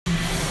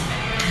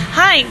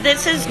Hi,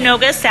 this is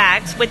Noga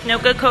Sachs with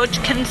Noga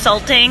Coach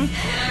Consulting,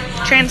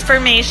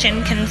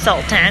 Transformation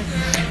Consultant.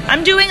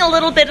 I'm doing a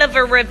little bit of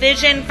a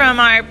revision from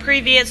our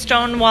previous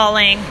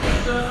stonewalling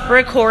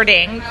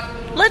recording.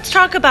 Let's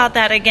talk about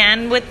that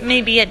again with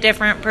maybe a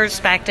different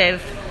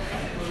perspective.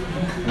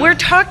 We're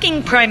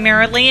talking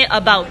primarily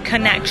about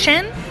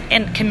connection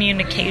and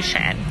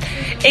communication.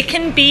 It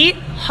can be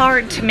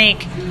hard to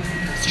make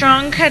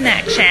strong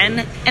connection,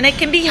 and it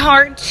can be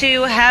hard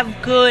to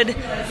have good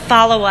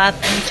follow-up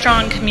and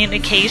strong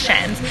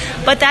communications,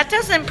 but that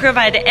doesn't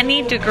provide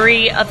any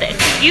degree of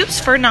excuse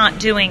for not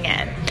doing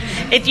it.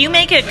 If you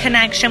make a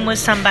connection with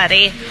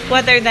somebody,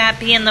 whether that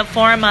be in the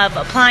form of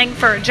applying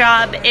for a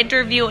job,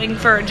 interviewing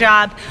for a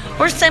job,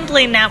 or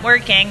simply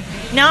networking,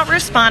 not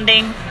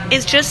responding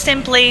is just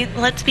simply,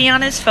 let's be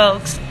honest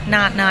folks,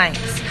 not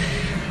nice.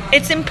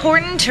 It's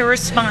important to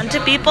respond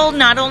to people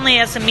not only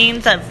as a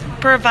means of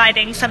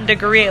providing some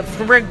degree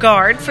of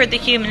regard for the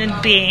human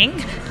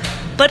being,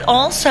 but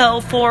also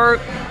for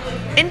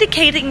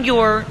indicating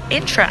your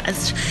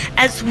interest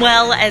as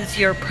well as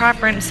your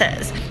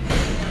preferences.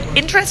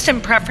 Interest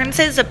and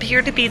preferences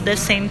appear to be the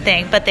same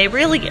thing, but they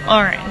really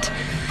aren't.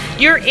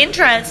 Your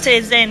interest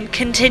is in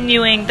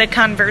continuing the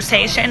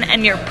conversation,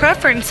 and your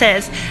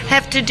preferences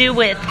have to do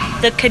with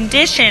the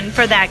condition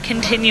for that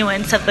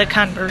continuance of the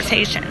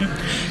conversation.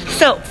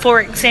 So, for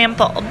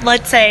example,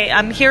 let's say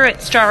I'm here at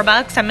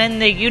Starbucks. I'm in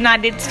the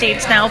United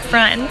States now,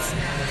 friends,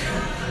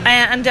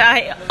 and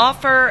I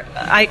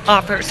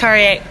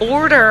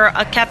order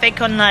a cafe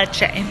con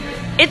leche.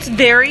 It's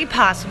very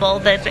possible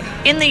that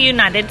in the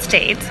United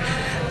States,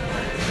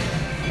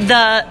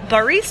 the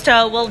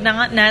barista will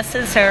not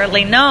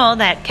necessarily know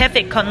that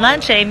cafe con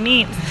leche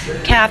means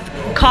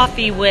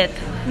coffee with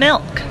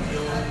milk.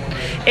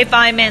 If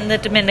I'm in the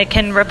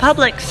Dominican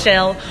Republic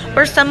still,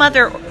 or some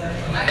other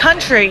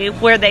country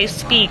where they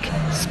speak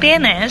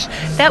Spanish,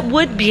 that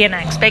would be an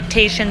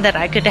expectation that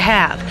I could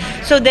have.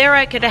 So there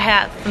I could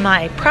have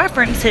my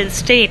preferences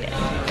stated.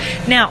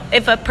 Now,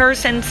 if a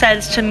person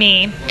says to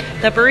me,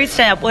 the barista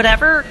at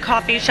whatever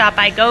coffee shop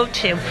I go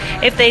to,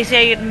 if they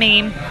say to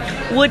me,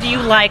 would you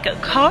like a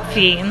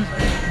coffee?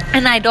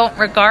 And I don't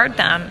regard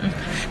them.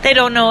 They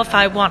don't know if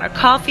I want a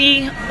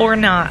coffee or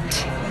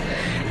not.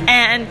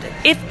 And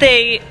if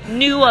they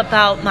knew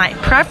about my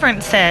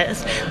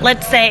preferences,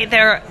 let's say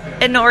they're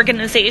an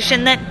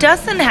organization that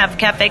doesn't have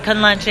cafe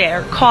con leche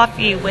or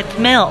coffee with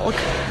milk,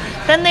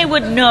 then they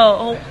would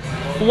know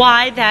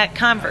why that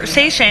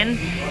conversation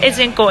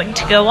isn't going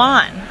to go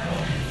on.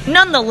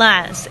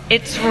 Nonetheless,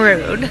 it's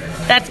rude.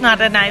 That's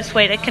not a nice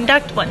way to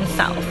conduct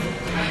oneself.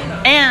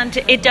 And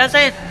it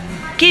doesn't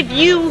give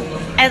you,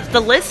 as the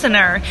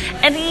listener,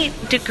 any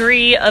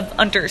degree of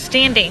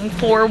understanding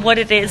for what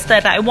it is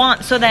that I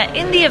want, so that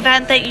in the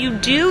event that you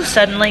do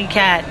suddenly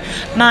get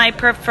my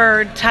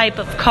preferred type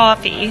of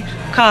coffee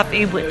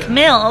with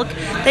milk,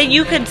 that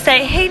you could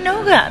say, hey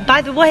Noga,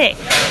 by the way,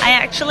 I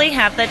actually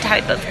have the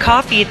type of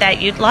coffee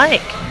that you'd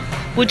like.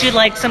 Would you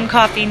like some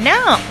coffee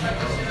now?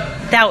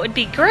 That would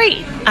be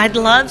great. I'd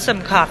love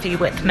some coffee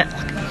with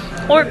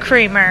milk or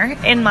creamer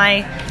in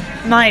my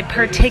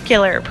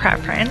particular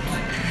preference.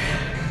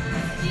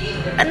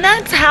 And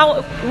that's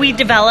how we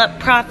develop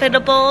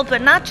profitable,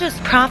 but not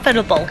just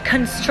profitable,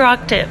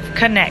 constructive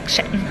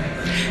connection.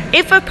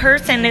 If a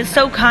person is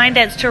so kind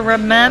as to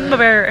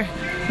remember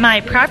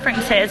my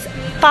preferences,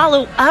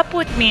 follow up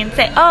with me and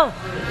say, oh,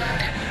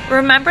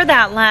 remember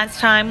that last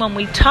time when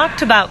we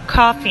talked about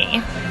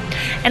coffee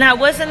and I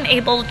wasn't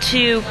able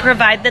to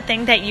provide the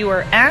thing that you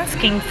were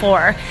asking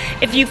for?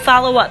 If you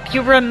follow up,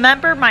 you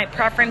remember my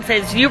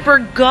preferences, you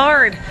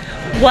regard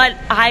what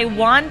I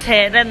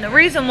wanted, and the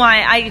reason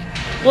why I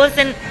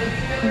wasn't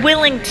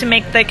willing to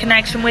make the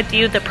connection with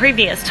you the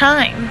previous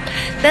time,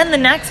 then the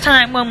next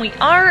time when we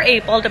are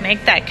able to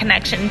make that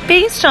connection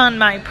based on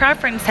my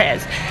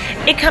preferences,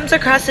 it comes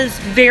across as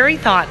very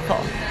thoughtful,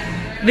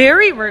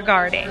 very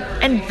regarding,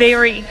 and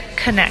very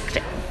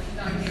connected.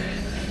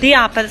 The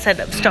opposite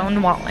of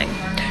stonewalling.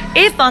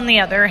 If, on the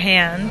other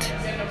hand,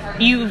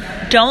 you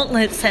don't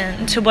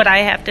listen to what I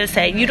have to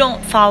say, you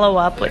don't follow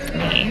up with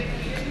me,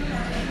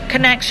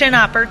 connection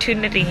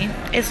opportunity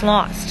is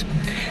lost.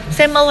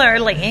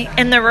 Similarly,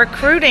 in the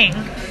recruiting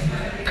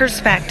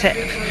perspective,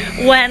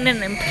 when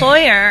an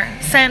employer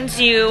sends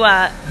you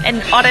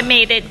an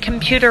automated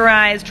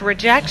computerized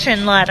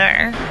rejection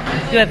letter,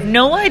 you have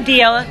no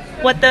idea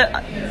what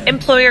the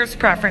employer's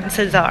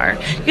preferences are.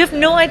 You have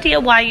no idea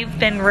why you've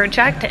been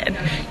rejected.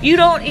 You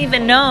don't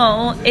even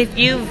know if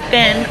you've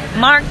been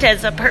marked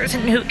as a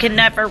person who can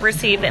never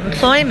receive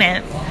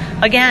employment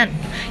again.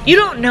 You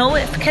don't know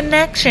if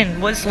connection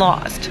was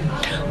lost.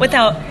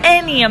 Without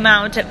any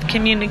amount of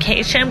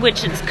communication,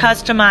 which is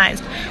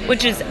customized,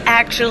 which is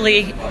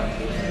actually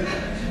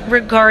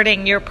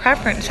regarding your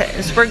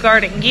preferences,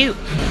 regarding you.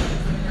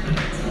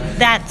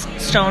 That's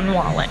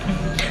stonewalling.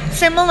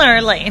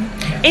 Similarly,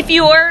 if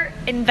you're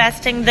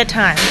investing the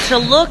time to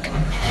look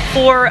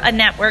for a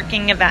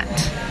networking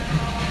event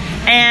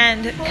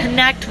and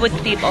connect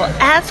with people,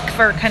 ask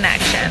for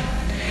connection,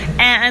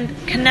 and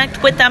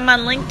connect with them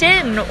on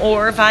LinkedIn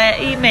or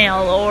via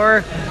email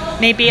or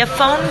maybe a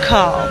phone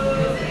call.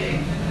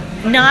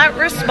 Not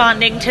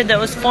responding to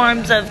those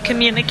forms of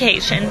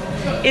communication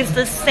is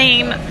the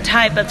same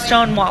type of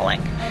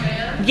stonewalling.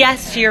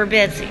 Yes, you're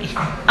busy.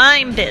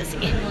 I'm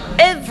busy.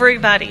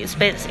 Everybody's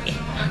busy.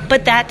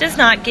 But that does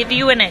not give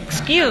you an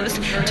excuse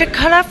to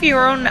cut off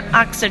your own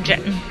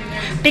oxygen,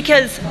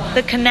 because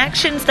the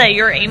connections that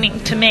you're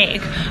aiming to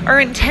make are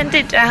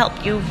intended to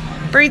help you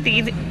breathe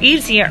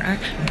easier,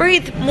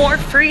 breathe more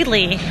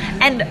freely,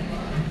 and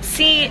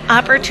see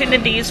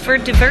opportunities for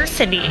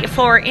diversity,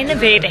 for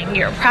innovating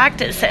your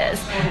practices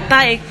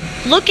by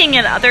looking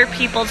at other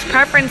people's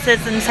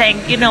preferences and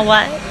saying, you know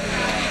what?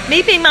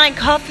 Maybe my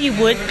coffee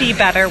would be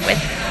better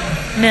with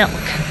milk.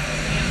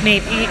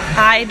 Maybe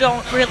I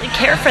don't really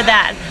care for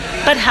that.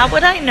 But how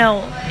would I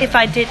know if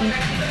I didn't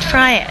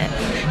try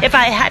it? If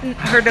I hadn't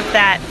heard of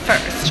that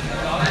first?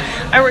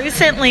 I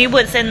recently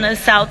was in the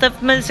south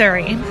of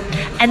Missouri,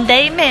 and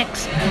they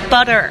mix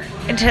butter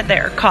into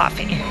their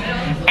coffee.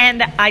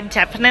 And I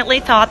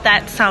definitely thought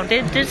that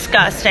sounded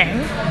disgusting,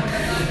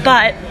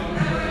 but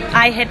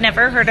I had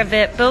never heard of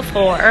it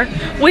before,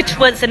 which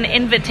was an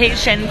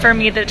invitation for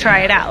me to try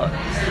it out.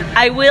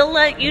 I will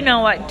let you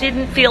know I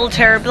didn't feel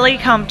terribly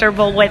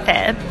comfortable with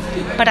it,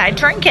 but I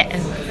drank it,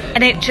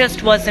 and it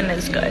just wasn't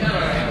as good.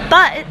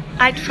 But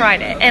I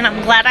tried it, and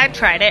I'm glad I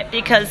tried it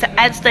because,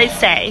 as they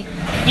say,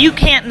 you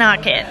can't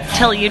knock it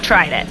till you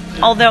tried it.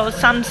 Although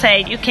some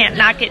say you can't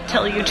knock it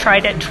till you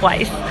tried it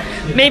twice.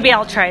 Maybe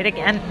I'll try it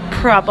again.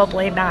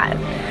 Probably not.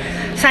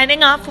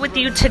 Signing off with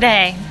you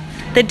today.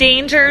 The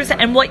dangers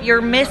and what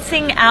you're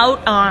missing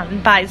out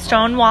on by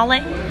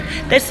stonewalling.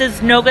 This is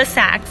Noga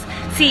Sachs,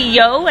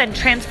 CEO and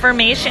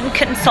Transformation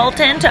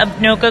Consultant of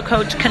Noga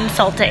Coach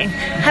Consulting.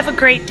 Have a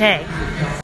great day.